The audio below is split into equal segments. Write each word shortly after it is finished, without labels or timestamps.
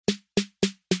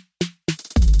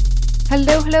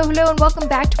Hello, and welcome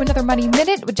back to another Money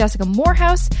Minute with Jessica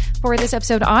Moorhouse. For this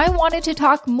episode, I wanted to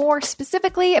talk more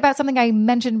specifically about something I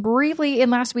mentioned briefly in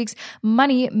last week's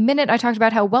Money Minute. I talked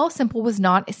about how Wealthsimple was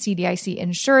not CDIC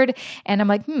insured, and I'm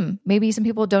like, maybe some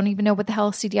people don't even know what the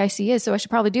hell CDIC is, so I should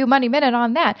probably do a Money Minute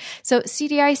on that. So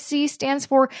CDIC stands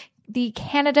for the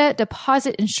Canada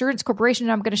Deposit Insurance Corporation.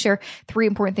 And I'm going to share 3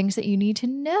 important things that you need to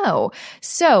know.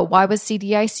 So why was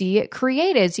CDIC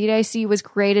created? CDIC was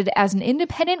created as an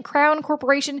independent crown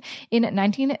corporation in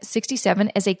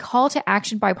 1967 as a call to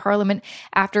action by Parliament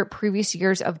after previous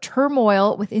years of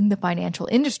turmoil within the financial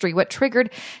industry. What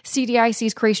triggered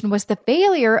CDIC's creation was the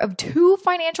failure of 2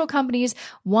 financial companies,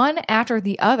 one after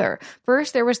the other.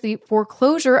 First, there was the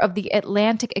foreclosure of the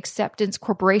Atlantic Acceptance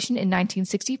Corporation in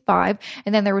 1965,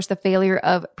 and then there was the failure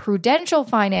of Prudential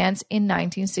Finance in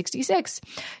 1966.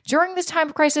 During this time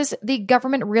of crisis, the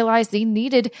government realized they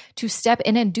needed to step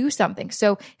in and do something.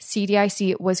 So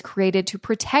CDIC was created to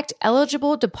protect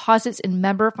eligible deposits in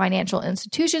member financial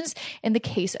institutions in the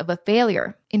case of a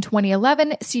failure. In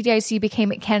 2011, CDIC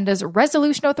became Canada's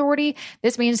resolution authority.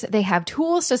 This means they have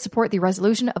tools to support the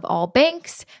resolution of all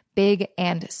banks, big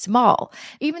and small.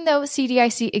 Even though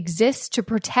CDIC exists to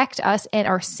protect us and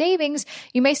our savings,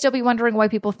 you may still be wondering why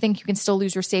people think you can still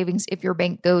lose your savings if your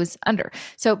bank goes under.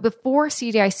 So before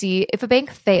CDIC, if a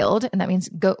bank failed, and that means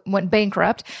went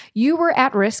bankrupt, you were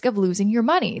at risk of losing your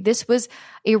money. This was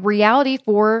a reality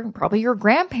for probably your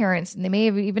grandparents, and they may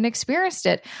have even experienced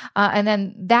it. And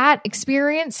then that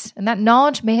experience and that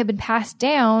knowledge may have been passed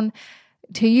down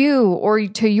to you or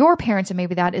to your parents. And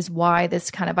maybe that is why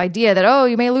this kind of idea that,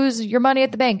 you may lose your money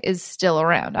at the bank is still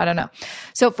around. I don't know.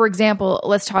 So for example,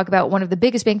 let's talk about one of the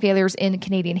biggest bank failures in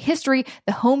Canadian history.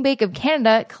 The Home Bank of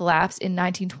Canada collapsed in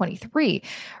 1923.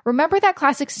 Remember that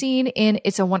classic scene in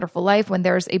It's a Wonderful Life when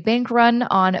there's a bank run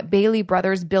on Bailey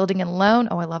Brothers Building and Loan?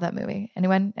 Oh, I love that movie.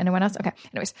 Anyone else? Okay.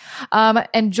 Anyways.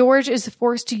 And George is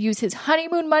forced to use his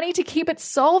honeymoon money to keep it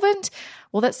solvent.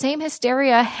 Well, that same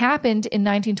hysteria happened in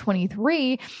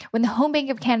 1923 when the Home Bank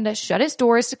of Canada shut its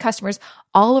doors to customers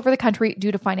all over the country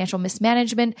due to financial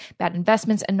mismanagement, bad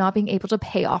investments, and not being able to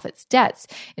pay off its debts.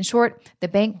 In short, the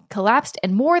bank collapsed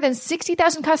and more than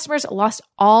 60,000 customers lost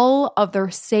all of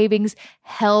their savings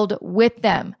held with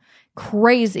them.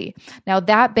 Crazy. Now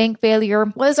that bank failure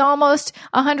was almost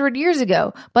 100 years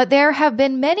ago, but there have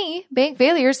been many bank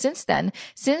failures since then.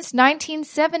 Since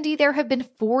 1970, there have been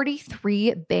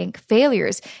 43 bank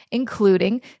failures,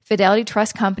 including Fidelity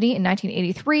Trust Company in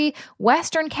 1983,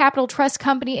 Western Capital Trust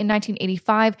Company in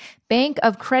 1985, Bank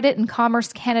of Credit and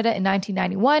Commerce Canada in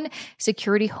 1991,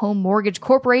 Security Home Mortgage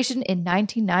Corporation in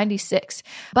 1996.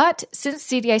 But since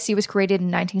CDIC was created in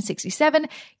 1967,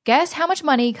 guess how much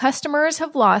money customers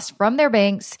have lost from their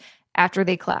banks after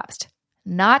they collapsed?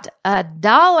 Not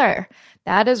 $1.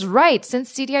 That is right.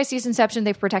 Since CDIC's inception,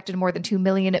 they've protected more than 2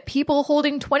 million people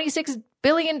holding $26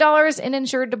 billion in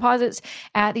insured deposits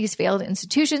at these failed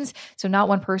institutions. So not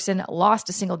one person lost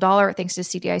a single dollar thanks to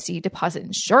CDIC deposit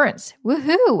insurance.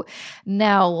 Woohoo!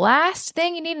 Now, last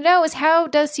thing you need to know is how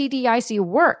does CDIC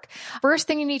work? First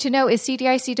thing you need to know is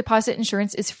CDIC deposit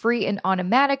insurance is free and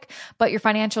automatic, but your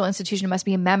financial institution must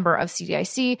be a member of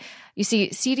CDIC. You see,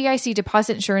 CDIC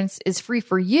deposit insurance is free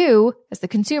for you as the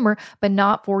consumer, but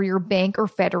not for your bank or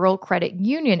federal credit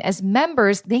union. As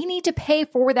members, they need to pay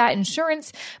for that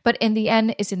insurance, but in the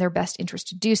end, it's in their best interest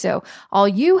to do so. All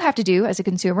you have to do as a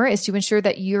consumer is to ensure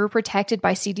that you're protected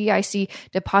by CDIC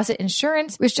deposit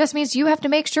insurance, which just means you have to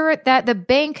make sure that the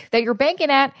bank that you're banking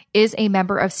at is a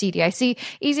member of CDIC.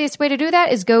 Easiest way to do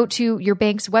that is go to your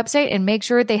bank's website and make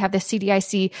sure they have the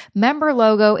CDIC member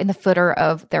logo in the footer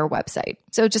of their website.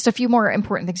 So just a few more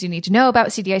important things you need to know about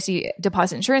CDIC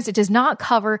deposit insurance. It does not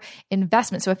cover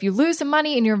investment. So if you lose some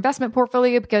money in your investment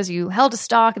portfolio because you held a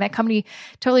stock and that company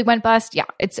totally went bust,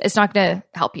 it's not going to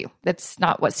help you. That's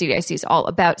not what CDIC is all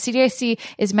about. CDIC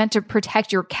is meant to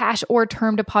protect your cash or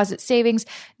term deposit savings,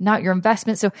 not your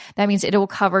investment. So that means it will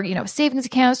cover, savings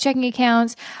accounts, checking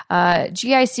accounts,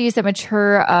 GICs that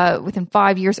mature within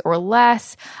 5 years or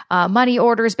less, money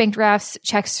orders, bank drafts,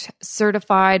 checks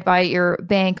certified by your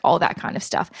bank, all that kind of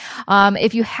stuff.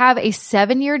 If you have a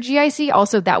 7-year GIC,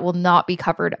 also that will not be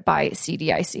covered by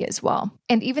CDIC as well.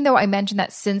 And even though I mentioned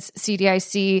that since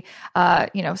CDIC,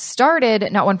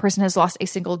 started, not one person has lost a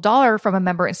single dollar from a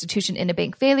member institution in a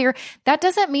bank failure, that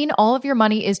doesn't mean all of your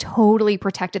money is totally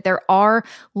protected. There are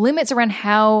limits around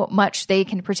how much they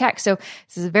can protect. So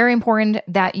this is very important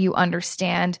that you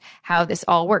understand how this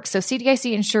all works. So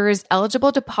CDIC insures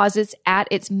eligible deposits at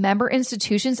its member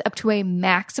institutions up to a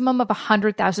maximum of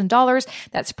 $100,000.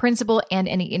 That's principal and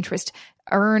any interest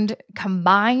earned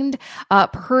combined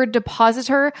per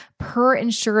depositor, per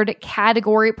insured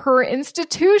category, per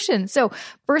institution. So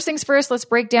first things first, let's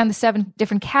break down the 7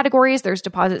 different categories. There's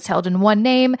deposits held in one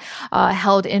name,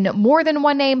 held in more than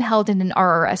one name, held in an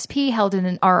RRSP, held in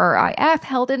an RRIF,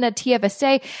 held in a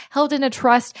TFSA, held in a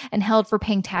trust, and held for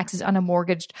paying taxes on a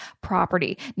mortgaged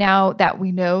property. Now that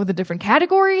we know the different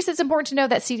categories, it's important to know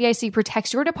that CDIC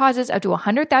protects your deposits up to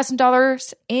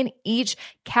 $100,000 in each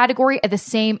category at the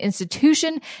same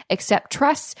institution, except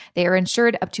trusts. They are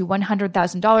insured up to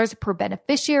 $100,000 per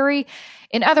beneficiary.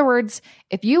 In other words,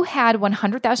 if you had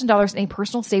 $100,000 in a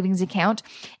personal savings account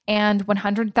and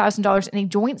 $100,000 in a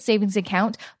joint savings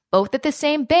account, both at the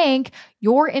same bank,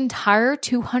 your entire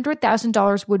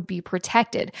 $200,000 would be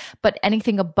protected. But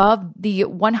anything above the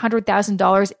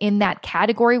 $100,000 in that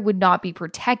category would not be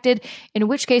protected, in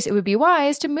which case it would be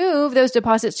wise to move those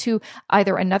deposits to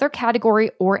either another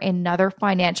category or another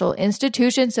financial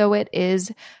institution so it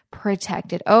is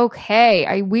protected.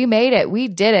 Okay, we made it. We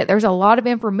did it. There's a lot of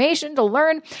information to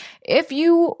learn. If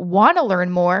you want to learn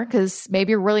more, because maybe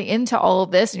you're really into all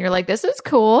of this and you're like, this is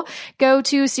cool, go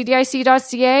to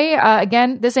cdic.ca.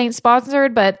 Again, this ain't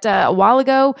sponsored, but a while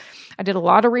ago, I did a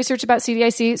lot of research about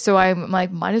CDIC, so I'm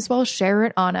like, might as well share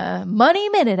it on a Money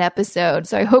Minute episode.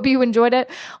 So I hope you enjoyed it.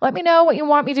 Let me know what you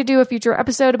want me to do a future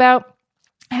episode about.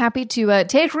 Happy to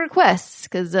take requests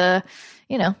because,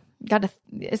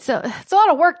 it's a lot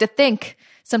of work to think,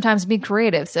 sometimes be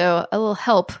creative. So a little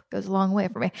help goes a long way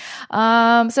for me.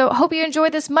 So hope you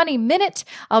enjoyed this Money Minute.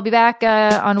 I'll be back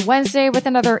on Wednesday with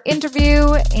another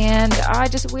interview, and I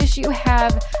just wish you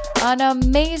have an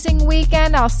amazing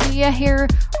weekend. I'll see you here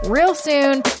real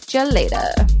soon. Till later.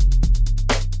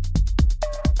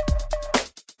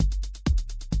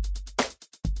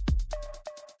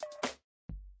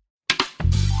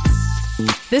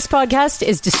 This podcast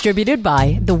is distributed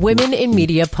by the Women in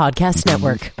Media Podcast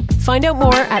Network. Find out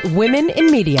more at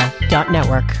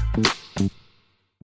womeninmedia.network.